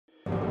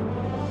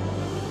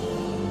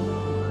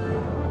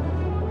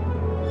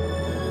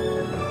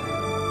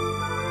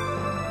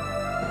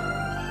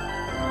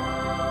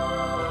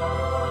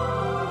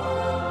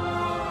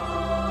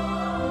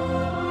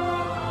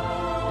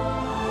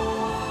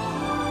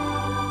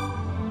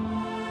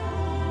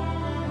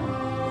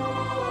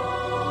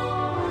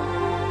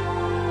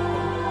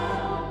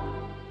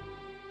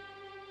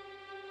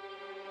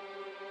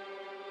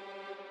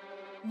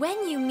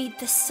when you meet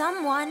the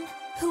someone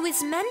who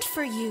is meant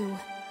for you.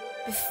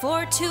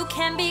 Before two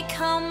can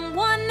become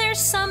one, there's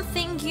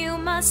something you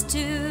must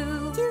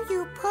do. Do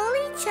you pull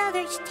each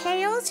other's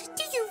tails?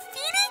 Do you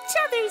feed each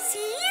other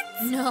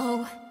seeds?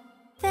 No,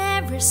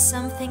 there is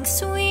something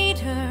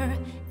sweeter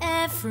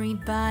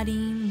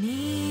everybody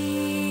needs.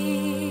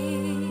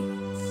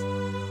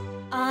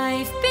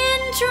 I've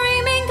been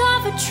dreaming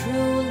of a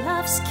true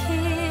love's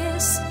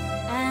kiss,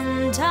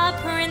 and a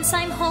prince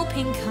I'm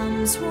hoping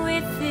comes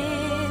with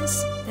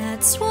this.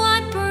 That's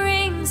what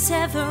brings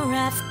ever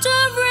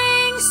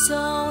aftering,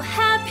 so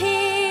happy.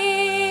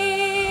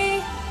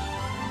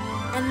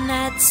 And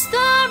that's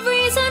the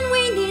reason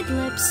we need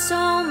lips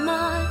so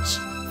much,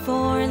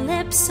 for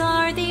lips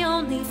are the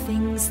only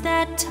things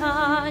that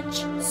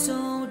touch.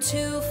 So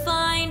to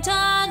find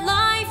a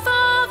life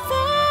of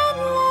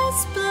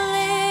endless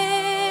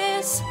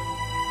bliss,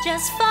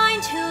 just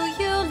find who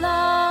you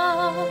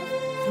love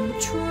through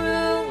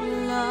true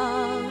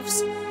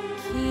love's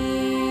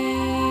kiss.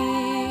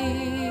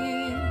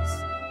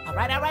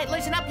 All right,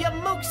 listen up, you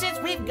mookses.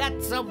 We've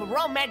got some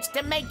romance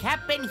to make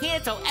happen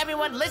here, so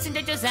everyone listen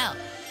to Giselle.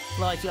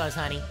 Floor is yours,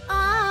 honey.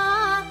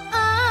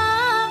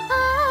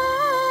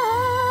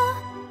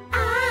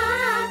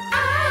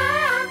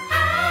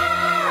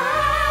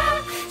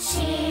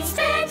 She's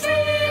been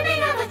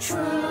dreaming of a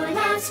true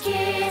love's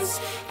kiss,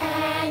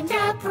 and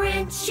a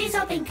prince she's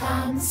hoping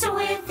comes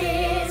with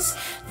this.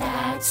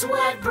 That's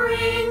what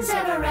brings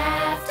ever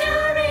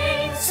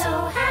aftering, so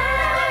happy.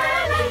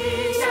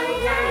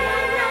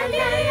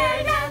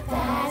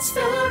 That's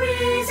the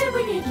reason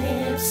we need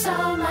lips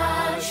so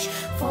much,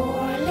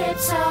 for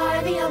lips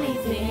are the only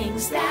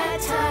things that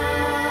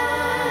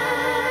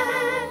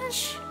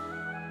touch.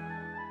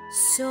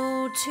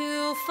 So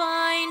to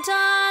find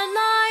a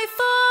life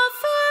of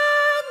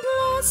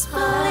endless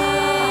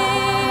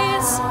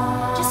bliss,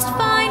 just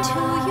find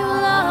who you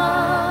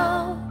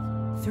love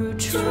through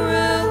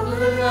true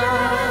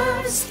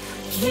love's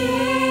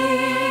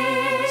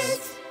kiss.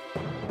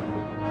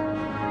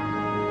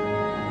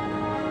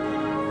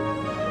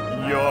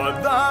 You're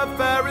the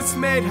fairest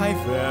maid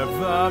I've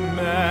ever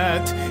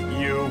met.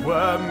 You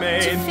were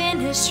made to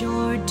finish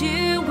your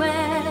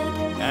duet,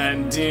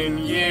 and in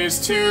years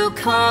to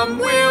come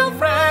we'll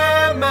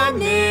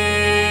reminisce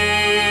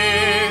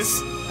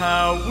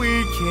how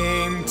we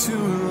came to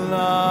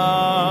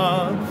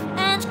love.